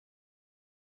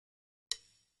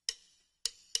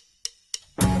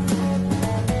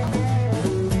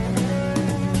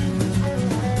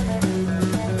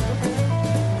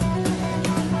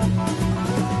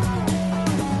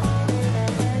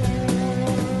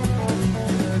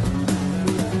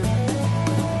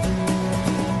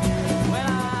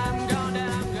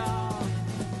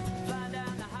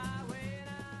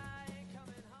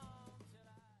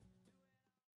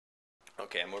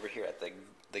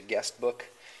guest book.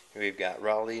 We've got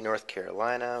Raleigh, North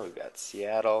Carolina. We've got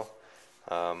Seattle,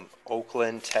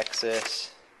 Oakland,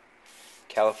 Texas,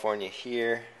 California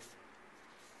here,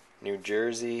 New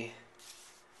Jersey,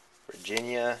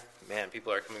 Virginia. Man,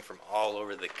 people are coming from all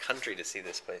over the country to see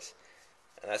this place.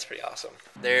 And that's pretty awesome.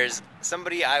 There's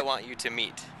somebody I want you to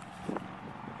meet.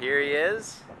 Here he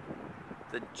is,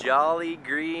 the Jolly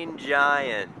Green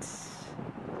Giant.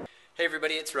 Hey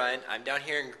everybody, it's Ryan. I'm down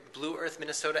here in Blue Earth,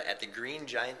 Minnesota at the Green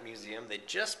Giant Museum. They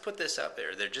just put this up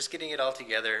there. They're just getting it all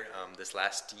together. This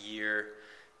last year,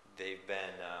 they've been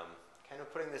kind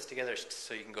of putting this together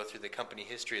so you can go through the company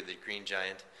history of the Green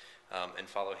Giant and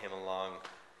follow him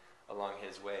along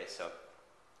his way. So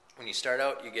when you start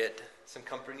out, you get some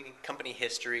company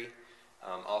history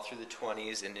all through the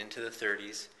 20s and into the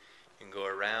 30s. You can go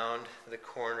around the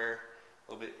corner,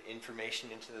 a little bit information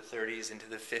into the 30s, into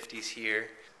the 50s here.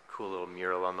 Cool little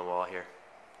mural on the wall here.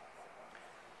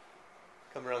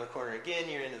 Come around the corner again,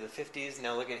 you're into the 50s.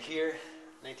 Now look at here,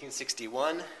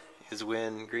 1961 is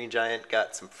when Green Giant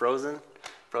got some frozen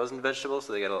vegetables,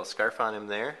 so they got a little scarf on him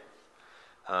there.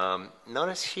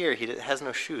 Notice here he has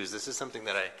no shoes. This is something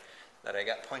that I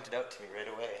got pointed out to me right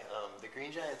away. The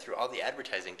Green Giant, through all the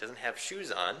advertising, doesn't have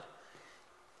shoes on,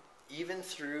 even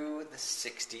through the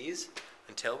 60s,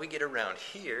 until we get around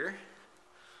here,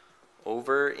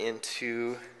 over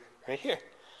into right here,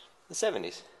 the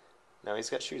 70s. Now he's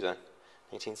got shoes on,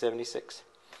 1976.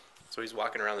 So he's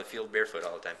walking around the field barefoot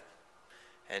all the time.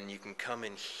 And you can come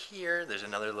in here, there's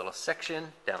another little section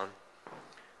down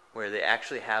where they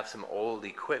actually have some old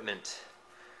equipment.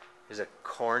 There's a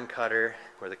corn cutter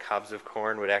where the cobs of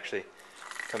corn would actually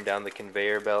come down the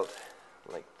conveyor belt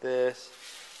like this,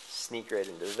 sneak right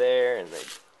into there, and they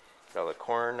get all the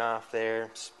corn off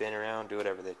there, spin around, do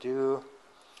whatever they do.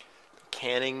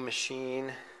 Canning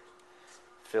machine,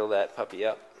 fill that puppy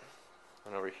up.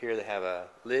 And over here they have a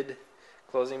lid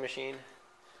closing machine.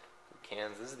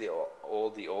 Cans. This is the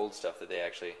old stuff that they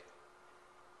actually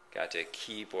got to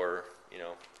keep or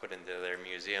put into their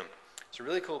museum. It's a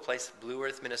really cool place, Blue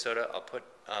Earth, Minnesota. I'll put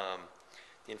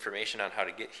the information on how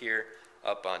to get here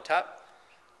up on top.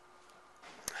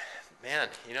 Man,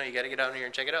 you got to get out here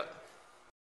and check it out.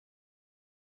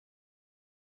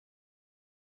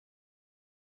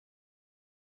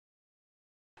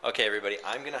 Okay, everybody,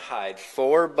 I'm going to hide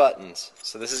 4 buttons.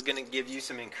 So this is going to give you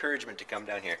some encouragement to come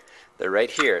down here. They're right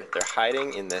here. They're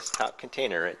hiding in this top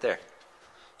container right there.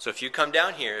 So if you come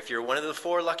down here, if you're one of the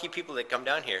 4 lucky people that come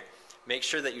down here, make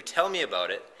sure that you tell me about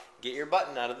it, get your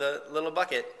button out of the little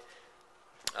bucket,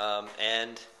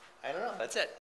 and I don't know, that's it.